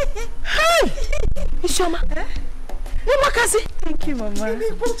 Hey! Isioma. Thank you, Mama.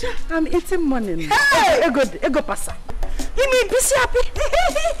 I'm eating money. Hey! Ego pasa. You mean be happy?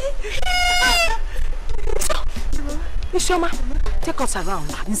 Isioma, take us around.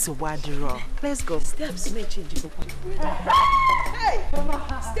 Let's go. Steps may change. Hey,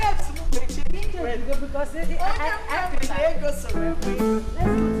 Mama. Steps may change. Because let's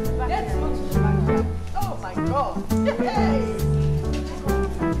go to the back. Oh my God. Hey.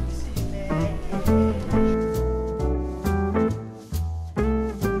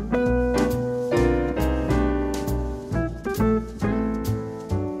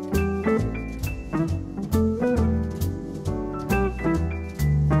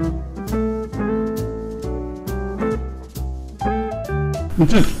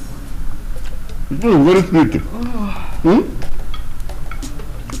 It's very sweet.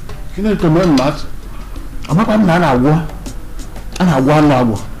 You know, come on, Matt. I'm not going to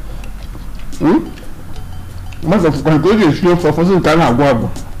Most of the country is here for person can have water.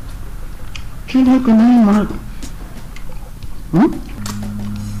 You know, come on, Matt.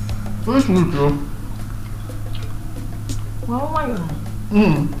 Very sweet, though. Well, why you?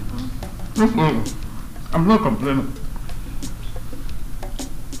 I'm not complaining.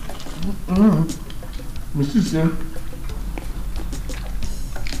 Mrs.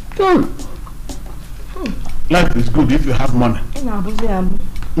 Life is good if you have money.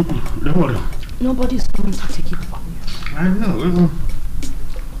 Don't worry. Nobody's going to take it from you. I know.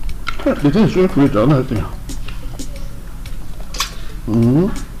 The thing is so sweet, honestly.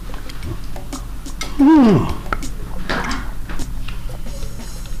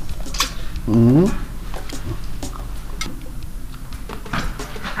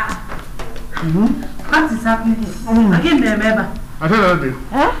 What is happening? Again, remember. I tell you.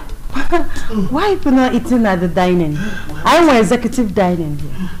 Huh? Why are you not eating at the dining? I want executive dining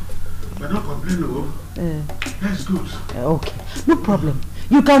here. We're not complaining, that's good. Okay, no problem.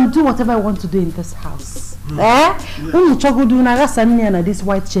 You can do whatever I want to do in this house. This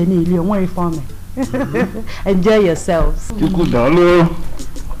white chain, enjoy yourselves. You good, hello.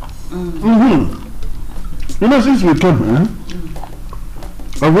 You know, since we came,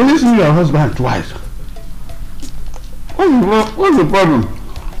 I've only seen your husband twice. What's the problem?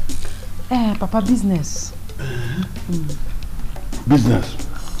 Papa, business. Business?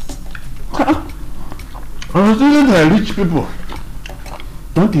 I was thinking that rich people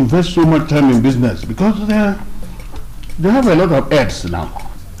don't invest so much time in business because they have a lot of heads now.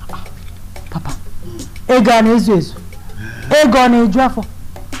 Papa,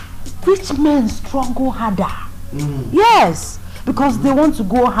 rich men struggle harder. Yes, because they want to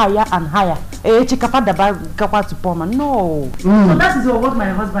go higher and higher. No. So that is what my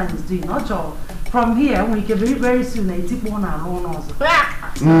husband is doing. Not sure. From here, we can very soon take one alone also.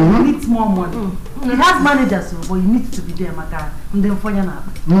 He needs more money. He has managers, but he needs to be there, Maka. And then for you now.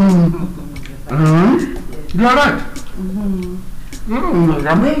 You are right.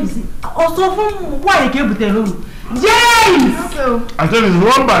 Where is he? Also, from why he came to the room? James! I said it's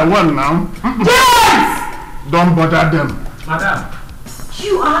one by one now. James! Don't bother them. Madam.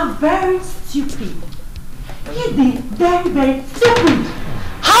 You are very stupid. You are very stupid.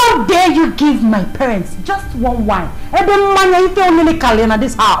 How dare you give my parents just one wine? Every man you tell me in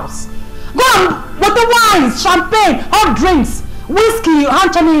this house. Go on, what the wines, champagne, hot drinks, whiskey,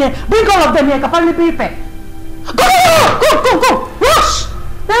 hand bring all of them here. Go! Rush!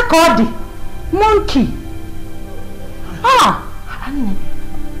 They're called the monkey.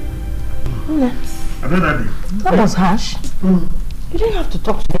 That was harsh. You didn't have to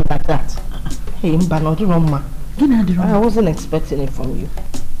talk to him like that. Hey, Mama. I wasn't expecting it from you.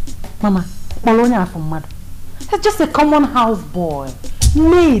 Mama, he's just a common house boy.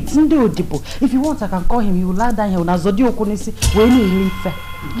 Mate, if you want, I can call him. He will lie down here.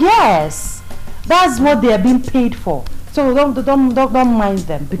 Yes, that's what they are being paid for. So don't mind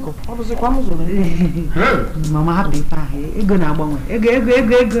them, because Mama happy. Ego.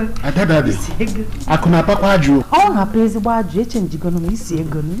 I tell Daddy. I couldn't papa you. Oh, happy is about you change ego.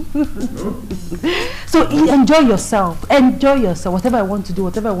 So enjoy yourself. Enjoy yourself. Whatever I want to do,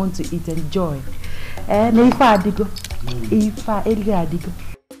 whatever I want to eat, enjoy. And if I adigo.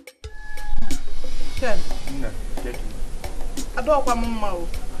 I don't want mama.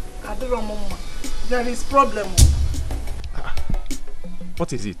 I don't want mama. There is problem.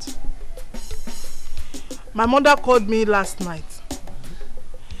 What is it? My mother called me last night.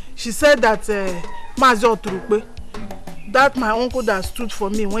 She said that that my uncle that stood for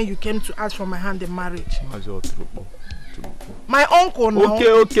me when you came to ask for my hand in marriage. My uncle now.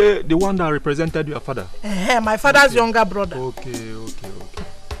 Okay. The one that represented your father. My father's younger brother. Okay.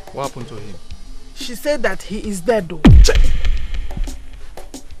 What happened to him? She said that he is dead though.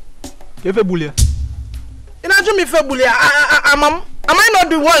 Am I not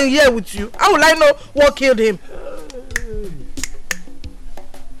the one here with you? How will I know what killed him?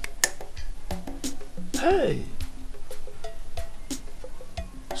 Hey.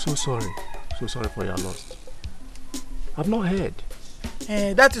 So sorry for your loss. I've not heard.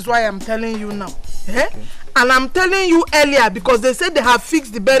 That is why I'm telling you now. Okay. And I'm telling you earlier because they said they have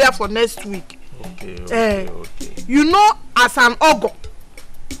fixed the burial for next week. Okay. You know, as an Ogo,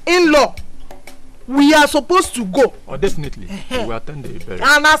 in-law, we are supposed to go. Oh, definitely. We will attend the burial.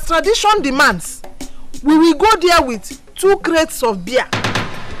 And as tradition demands, we will go there with 2 crates of beer,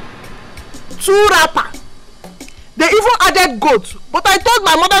 2 wrapper. They even added goat. But I told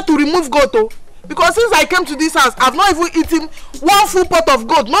my mother to remove goat, because since I came to this house, I've not even eaten 1 full pot of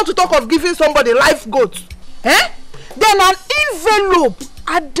goat, not to talk of giving somebody live goat. Then an envelope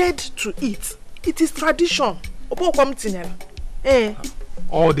added to it. It is tradition.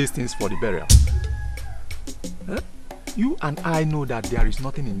 All these things for the burial. You and I know that there is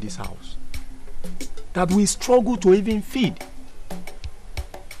nothing in this house that we struggle to even feed.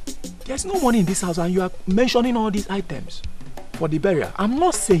 There's no money in this house, and you are mentioning all these items for the burial. I'm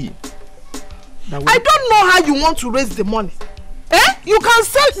not saying that I don't know how you want to raise the money. You can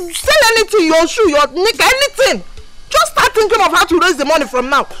sell anything, your shoe, your knicker, anything. Just start thinking of how to raise the money from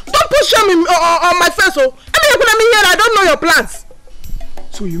now. Don't put shame on my face. I mean, I don't know your plans.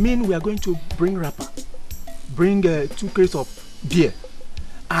 So you mean we are going to bring wrapper, bring 2 crates of beer,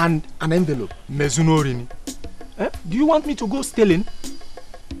 and an envelope? Mezunorini. Do you want me to go stealing?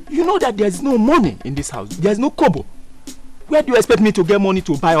 You know that there's no money in this house. There's no kobo. Where do you expect me to get money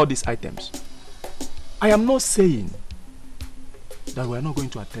to buy all these items? I am not saying that we are not going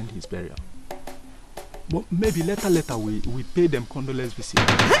to attend his burial. But maybe later we pay them condolence visit. Did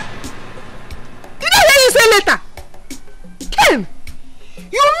I hear you say later? Ken,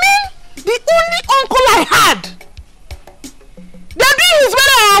 you mean the only uncle I had? They're doing his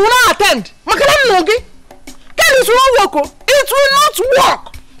burial and I will not attend. Ken, it will not work.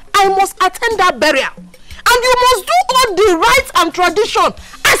 I I must attend that burial. And you must do all the rites and tradition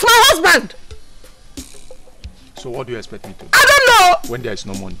as my husband. So what do you expect me to do? I don't know. When there is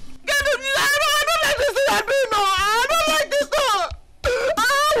no money. I don't like this thing I do, no. I don't like this thing.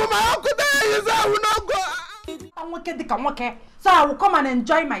 When my uncle dies, I will not go. So I will come and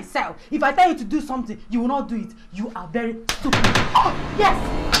enjoy myself. If I tell you to do something, you will not do it. You are very stupid. Oh, yes.